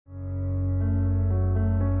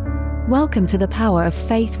Welcome to the Power of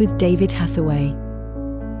Faith with David Hathaway.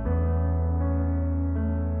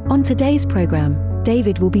 On today's program,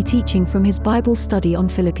 David will be teaching from his Bible study on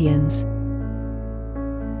Philippians.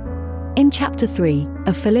 In chapter 3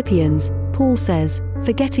 of Philippians, Paul says,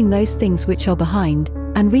 "Forgetting those things which are behind,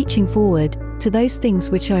 and reaching forward to those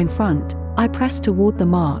things which are in front, I press toward the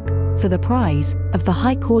mark, for the prize of the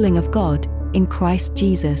high calling of God in Christ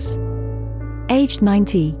Jesus." Aged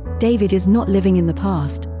 90, David is not living in the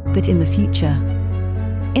past, but in the future.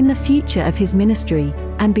 In the future of his ministry,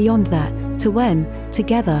 and beyond that, to when,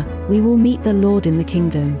 together, we will meet the Lord in the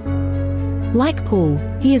kingdom. Like Paul,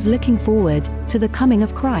 he is looking forward to the coming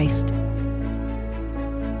of Christ.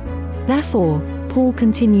 Therefore, Paul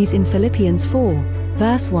continues in Philippians 4,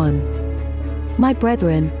 verse 1. "My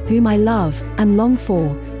brethren, whom I love and long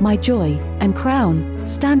for, my joy and crown,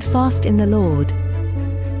 stand fast in the Lord."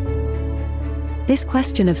 This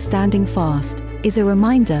question of standing fast is a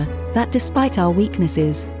reminder that despite our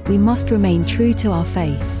weaknesses, we must remain true to our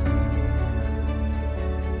faith.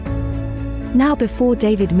 Now, before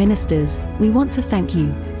David ministers, we want to thank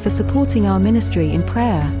you for supporting our ministry in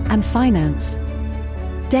prayer and finance.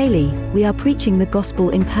 Daily, we are preaching the gospel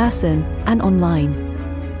in person and online.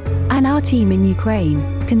 And our team in Ukraine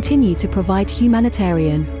continue to provide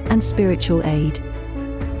humanitarian and spiritual aid.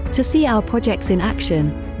 To see our projects in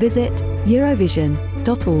action, visit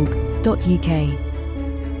eurovision.org.uk.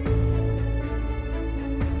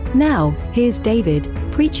 Now, here's David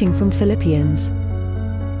preaching from Philippians.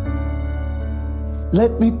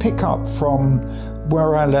 Let me pick up from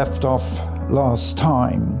where I left off last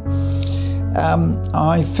time.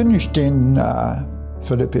 I finished in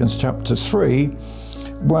Philippians chapter 3,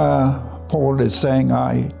 where Paul is saying,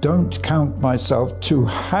 "I don't count myself to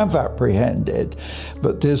have apprehended,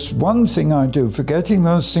 but this one thing I do, forgetting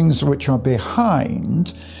those things which are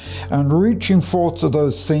behind, and reaching forth to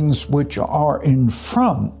those things which are in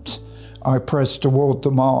front, I press toward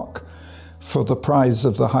the mark for the prize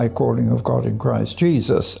of the high calling of God in Christ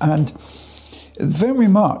Jesus." And very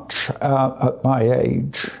much at my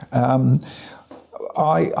age,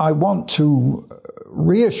 I want to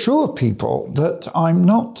reassure people that I'm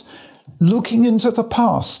not looking into the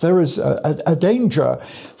past. There is a danger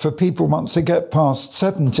for people once they get past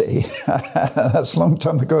 70, that's a long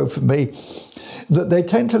time ago for me, that they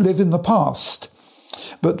tend to live in the past.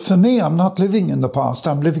 But for me, I'm not living in the past,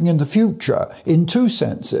 I'm living in the future in two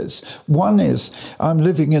senses. One is I'm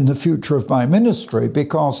living in the future of my ministry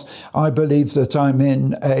because I believe that I'm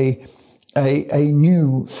in a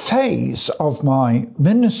new phase of my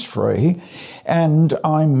ministry, and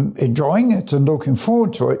I'm enjoying it and looking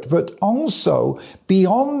forward to it. But also,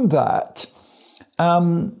 beyond that,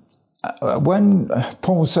 when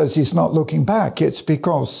Paul says he's not looking back, it's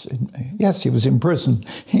because, yes, he was in prison.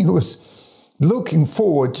 He was looking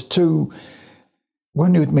forward to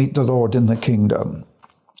when he would meet the Lord in the kingdom.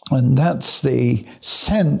 And that's the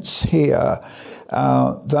sense here,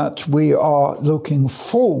 that we are looking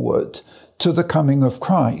forward to the coming of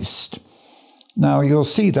Christ. Now, you'll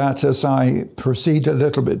see that as I proceed a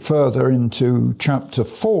little bit further into chapter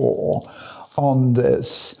 4 on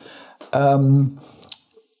this.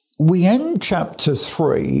 We end chapter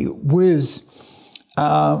 3 with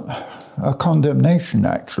a condemnation,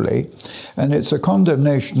 actually, and it's a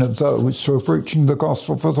condemnation of those who are preaching the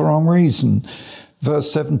gospel for the wrong reason.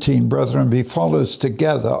 Verse 17, "Brethren, be followers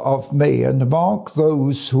together of me, and mark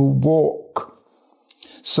those who walk,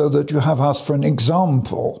 so that you have us for an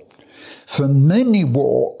example. For many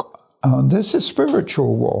walk," and this is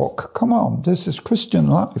spiritual walk, come on, this is Christian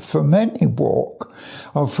life. "For many walk,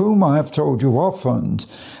 of whom I have told you often,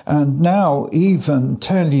 and now even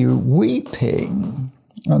tell you weeping,"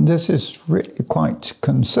 and this is really quite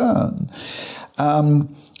concern,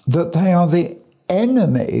 "that they are the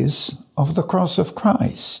enemies of the cross of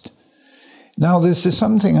Christ." Now, this is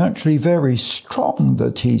something actually very strong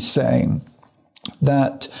that he's saying,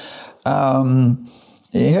 that,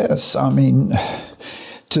 yes, I mean,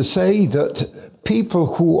 to say that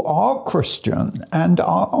people who are Christian and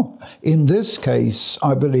are, in this case,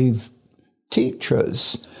 I believe,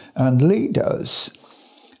 teachers and leaders,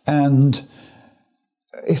 and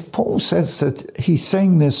if Paul says that he's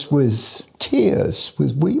saying this with tears,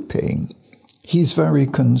 with weeping, he's very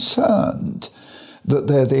concerned that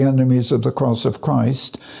they're the enemies of the cross of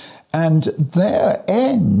Christ, and their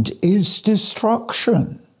end is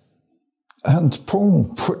destruction. And Paul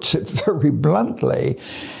puts it very bluntly,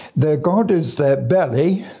 their God is their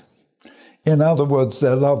belly, in other words,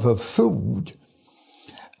 their love of food,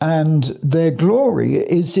 and their glory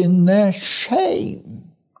is in their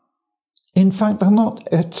shame. In fact, they're not,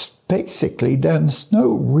 it's basically there's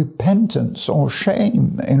no repentance or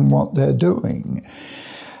shame in what they're doing.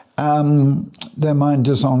 Their mind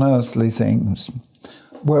is on earthly things.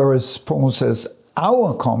 Whereas Paul says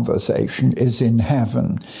our conversation is in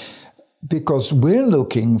heaven because we're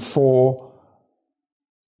looking for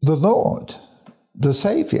the Lord, the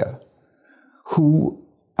Savior, who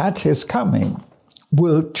at his coming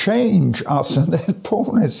will change us. And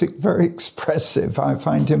Paul is very expressive. I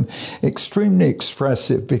find him extremely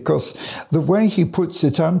expressive because the way he puts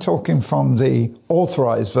it, I'm talking from the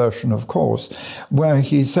Authorized Version, of course, where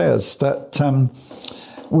he says that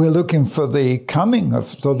we're looking for the coming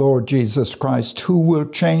of the Lord Jesus Christ, who will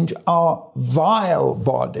change our vile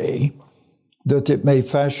body, that it may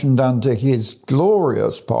fashioned unto his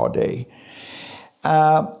glorious body.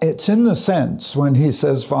 It's in the sense, when he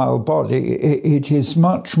says vile body, it is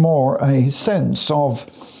much more a sense of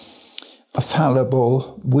a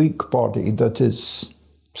fallible, weak body that is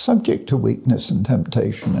subject to weakness and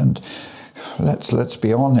temptation. And let's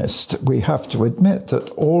be honest, we have to admit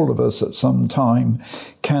that all of us at some time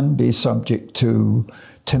can be subject to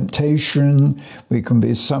temptation. We can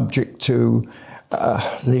be subject to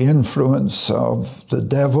the influence of the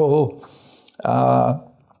devil.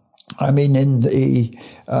 In the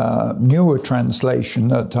newer translation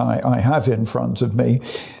that I have in front of me,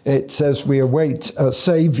 it says we await a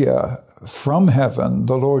Saviour from heaven,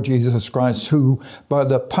 the Lord Jesus Christ, who, by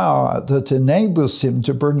the power that enables him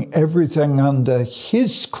to bring everything under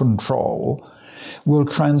his control, will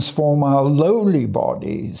transform our lowly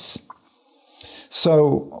bodies.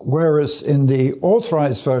 So, whereas in the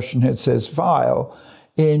Authorized Version it says vile,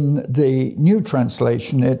 in the new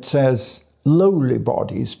translation it says lowly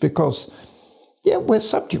bodies, because we're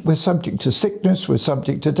subject to sickness, we're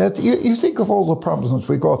subject to death. You think of all the problems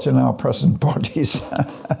we got in our present bodies.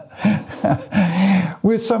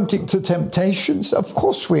 We're subject to temptations. Of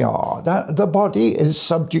course we are. The body is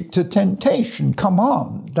subject to temptation. Come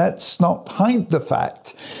on, let's not hide the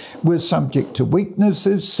fact. We're subject to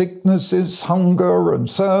weaknesses, sicknesses, hunger and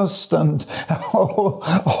thirst and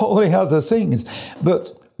all the other things.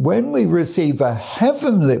 But when we receive a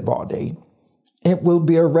heavenly body, it will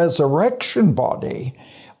be a resurrection body,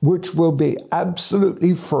 which will be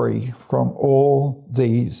absolutely free from all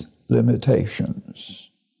these limitations.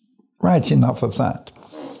 Right, enough of that.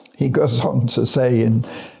 He goes on to say in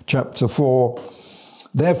chapter 4,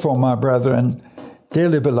 therefore, my brethren,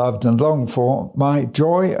 dearly beloved and longed for, my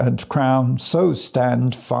joy and crown, so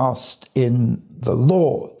stand fast in the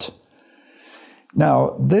Lord.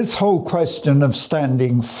 Now, this whole question of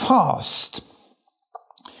standing fast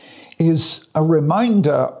is a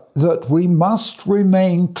reminder that we must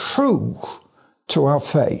remain true to our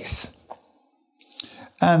faith.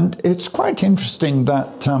 And it's quite interesting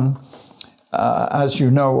that, as you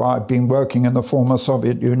know, I've been working in the former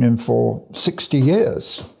Soviet Union for 60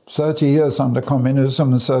 years, 30 years under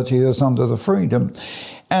communism and 30 years under the freedom.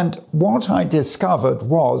 And what I discovered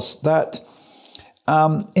was that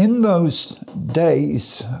in those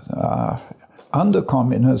days, under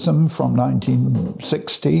communism from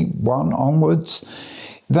 1961 onwards,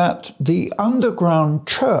 that the underground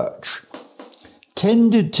church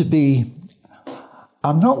tended to be,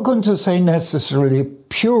 I'm not going to say necessarily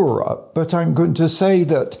purer, but I'm going to say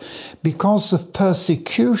that because of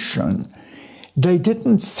persecution, they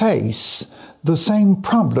didn't face the same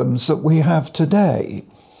problems that we have today,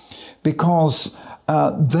 because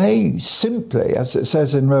they simply, as it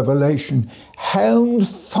says in Revelation, held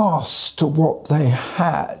fast to what they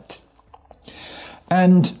had.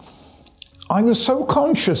 And I was so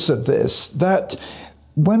conscious of this that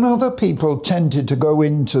when other people tended to go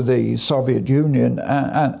into the Soviet Union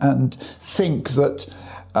and think that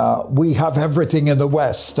we have everything in the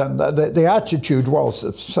West, and the attitude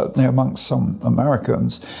was, certainly amongst some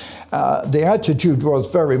Americans, the attitude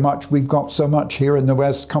was very much, we've got so much here in the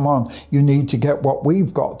West, come on, you need to get what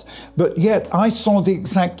we've got. But yet I saw the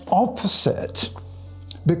exact opposite,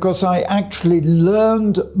 because I actually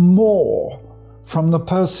learned more from the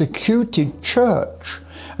persecuted church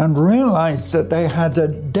and realized that they had a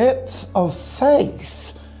depth of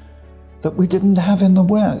faith that we didn't have in the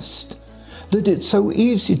West. That it's so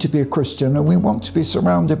easy to be a Christian and we want to be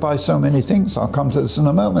surrounded by so many things, I'll come to this in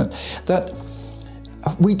a moment, that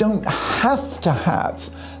we don't have to have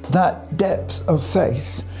that depth of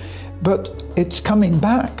faith. But it's coming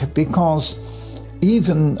back because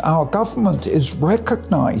even our government is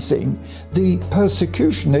recognizing the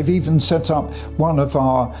persecution. They've even set up one of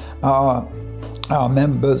our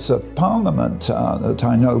members of parliament that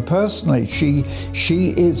I know personally. She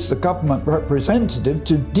is the government representative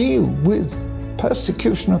to deal with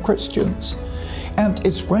persecution of Christians. And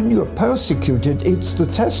it's when you're persecuted, it's the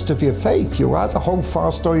test of your faith. You either hold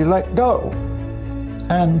fast or you let go.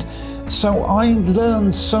 And so I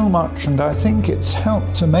learned so much, and I think it's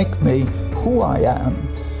helped to make me who I am,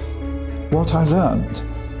 what I learned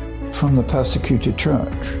from the persecuted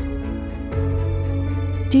church.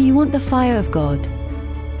 Do you want the fire of God?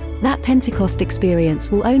 That Pentecost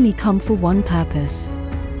experience will only come for one purpose: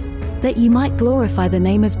 that you might glorify the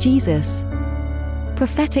name of Jesus.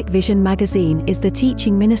 Prophetic Vision Magazine is the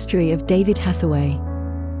teaching ministry of David Hathaway.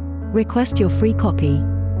 Request your free copy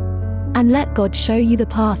and let God show you the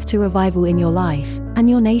path to revival in your life and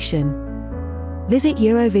your nation. Visit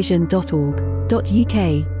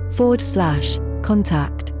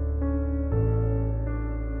eurovision.org.uk/contact.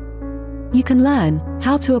 You can learn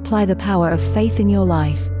how to apply the power of faith in your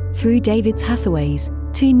life through David Hathaway's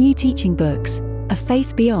 2 new teaching books, A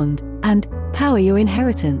Faith Beyond and Power Your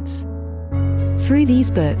Inheritance. Through these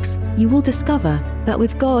books, you will discover that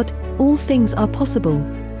with God, all things are possible.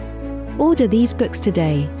 Order these books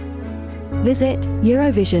today. Visit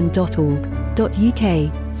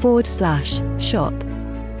eurovision.org.uk/shop.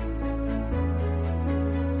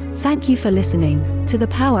 Thank you for listening to the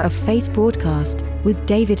Power of Faith broadcast with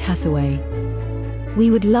David Hathaway. We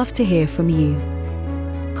would love to hear from you.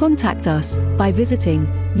 Contact us by visiting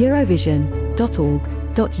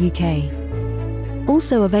eurovision.org.uk.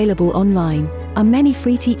 Also available online are many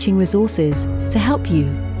free teaching resources to help you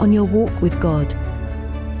on your walk with God.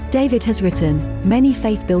 David has written many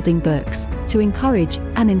faith-building books to encourage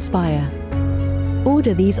and inspire.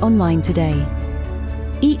 Order these online today.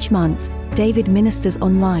 Each month, David ministers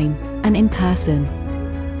online and in person.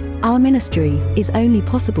 Our ministry is only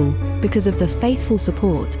possible because of the faithful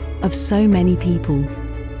support of so many people.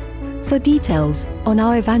 For details on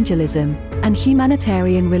our evangelism and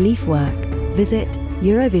humanitarian relief work, visit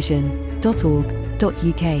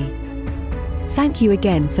eurovision.org.uk. Thank you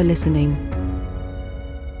again for listening.